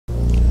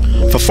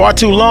far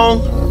too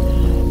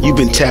long, you've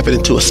been tapping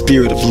into a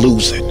spirit of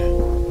losing.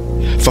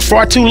 For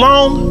far too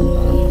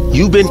long,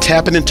 you've been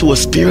tapping into a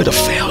spirit of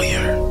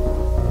failure.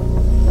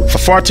 For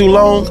far too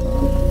long,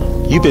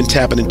 you've been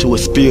tapping into a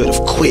spirit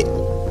of quit,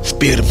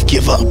 spirit of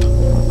give up.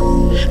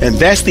 And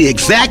that's the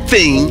exact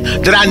thing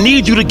that I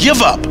need you to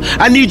give up.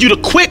 I need you to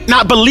quit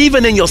not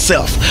believing in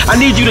yourself. I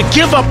need you to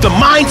give up the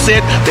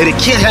mindset that it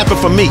can't happen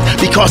for me,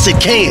 because it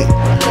can.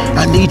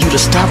 I need you to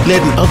stop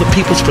letting other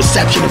people's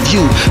perception of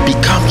you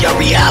become your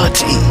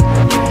reality.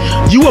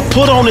 You were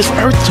put on this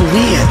earth to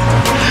win.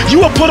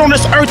 You were put on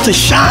this earth to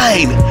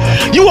shine.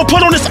 You were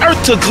put on this earth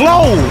to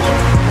glow.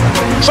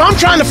 So I'm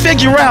trying to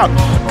figure out,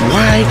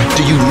 why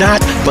do you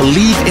not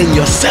believe in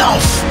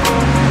yourself?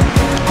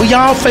 We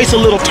all face a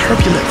little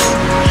turbulence.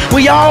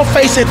 We all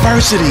face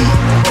adversity.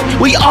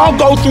 We all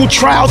go through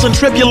trials and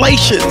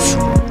tribulations.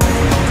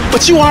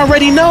 But you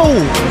already know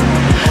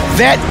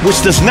that which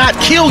does not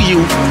kill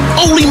you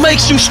only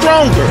makes you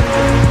stronger.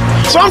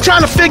 So I'm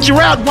trying to figure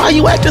out why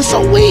you acting so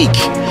weak.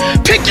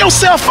 Pick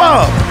yourself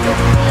up.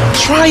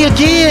 Try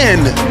again.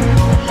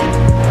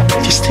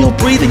 If you're still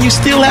breathing, you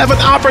still have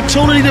an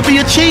opportunity to be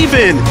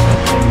achieving.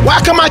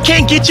 Why come I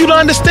can't get you to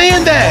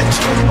understand that?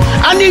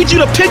 I need you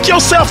to pick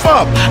yourself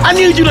up. I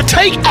need you to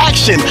take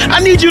action.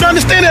 I need you to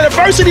understand that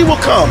adversity will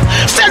come.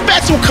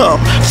 Setbacks will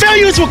come.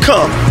 Failures will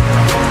come.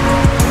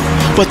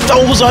 But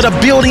those are the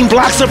building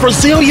blocks of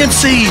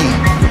resiliency.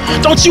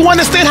 Don't you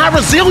understand how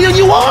resilient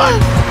you are?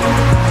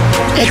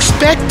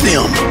 Expect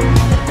them.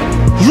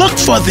 Look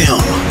for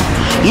them.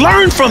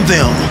 Learn from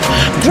them.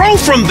 Grow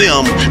from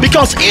them.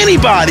 Because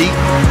anybody,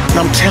 and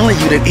I'm telling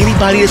you that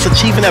anybody that's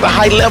achieving at a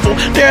high level,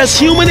 they're as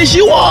human as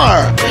you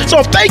are. So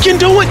if they can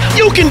do it,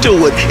 you can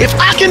do it. If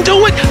I can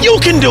do it, you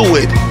can do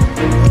it.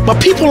 But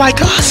people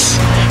like us,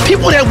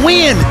 people that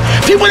win,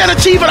 people that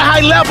achieve at a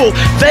high level,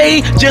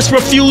 they just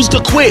refuse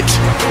to quit.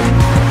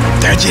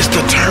 They're just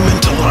determined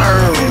to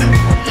learn.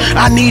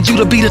 I need you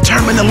to be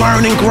determined to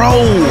learn and grow.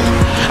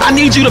 I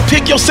need you to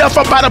pick yourself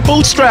up by the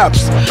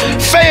bootstraps.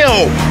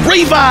 Fail,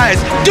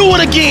 revise, do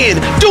it again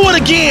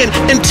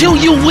until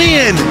you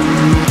win.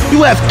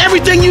 You have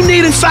everything you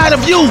need inside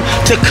of you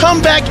to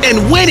come back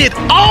and win it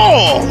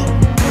all.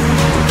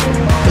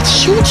 But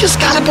you just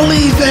gotta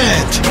believe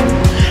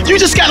that. You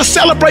just gotta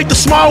celebrate the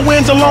small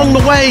wins along the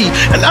way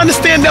and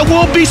understand there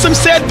will be some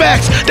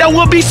setbacks. There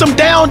will be some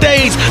down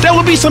days. There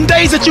will be some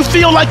days that you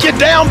feel like you're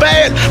down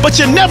bad, but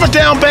you're never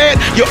down bad.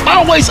 You're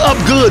always up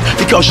good,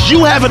 because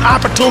you have an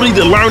opportunity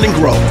to learn and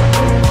grow.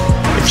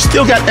 If you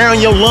still got air in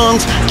your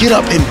lungs, get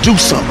up and do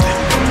something.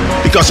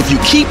 Because if you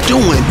keep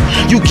doing,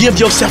 you give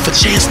yourself a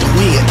chance to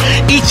win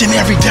each and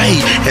every day.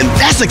 And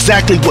that's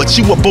exactly what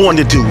you were born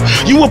to do.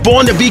 You were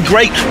born to be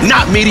great,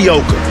 not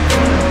mediocre.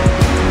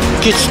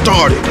 Get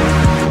started.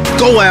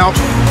 Go out,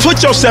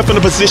 put yourself in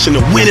a position to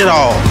win it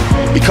all.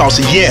 Because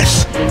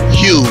yes,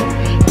 you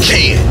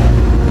can.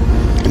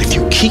 And if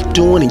you keep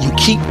doing and you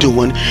keep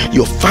doing,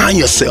 you'll find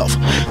yourself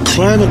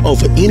climbing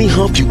over any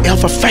hump you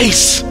ever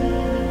face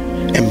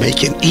and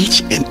making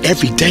each and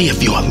every day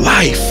of your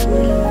life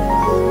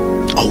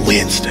a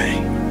Wednesday.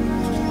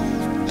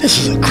 This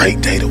is a great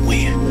day to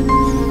win.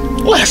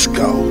 Let's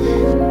go.